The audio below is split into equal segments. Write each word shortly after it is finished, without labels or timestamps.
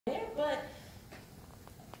there, but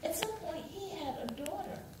at some point he had a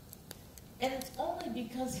daughter. And it's only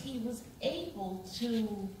because he was able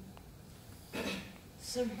to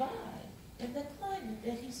survive in the climate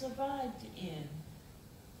that he survived in.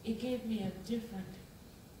 It gave me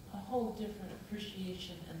a whole different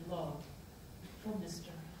appreciation and love for Mr.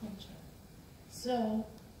 Hunter. So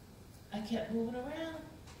I kept moving around,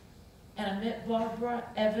 and I met Barbara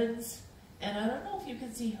Evans, and I don't know if you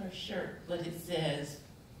can see her shirt, but it says,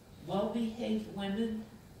 "Well-behaved women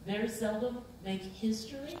very seldom make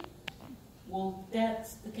history." Well,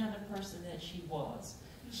 that's the kind of person that she was.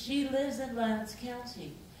 She lives in Lowndes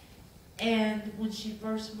County, and when she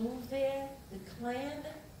first moved there, the Klan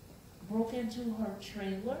broke into her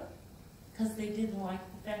trailer because they didn't like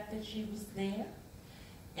the fact that she was there.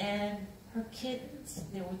 And her kittens,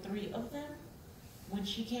 there were 3 of them. When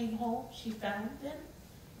she came home, she found them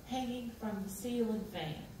hanging from the ceiling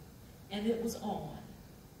fan, and it was on.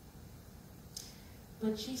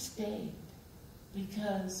 But she stayed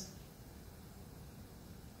because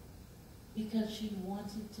she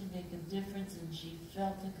wanted to make a difference, and she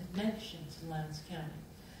felt a connection to Lowndes County.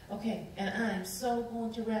 Okay, and I'm so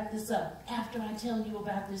going to wrap this up after I tell you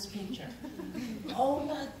about this picture. Oh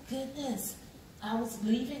my goodness. I was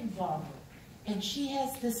leaving Barbara, and she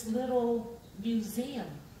has this little museum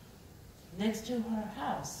next to her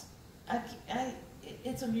house.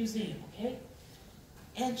 It's a museum, okay?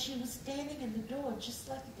 And she was standing in the door just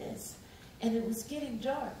like this. And it was getting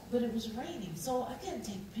dark, but it was raining, so I couldn't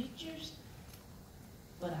take pictures.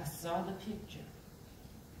 But I saw the picture,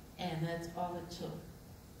 and that's all it took.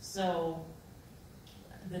 So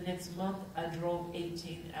the next month, I drove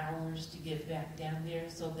 18 hours to get back down there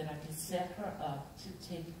so that I could set her up to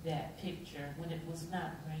take that picture when it was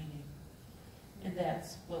not raining. And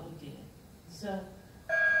that's what we did. So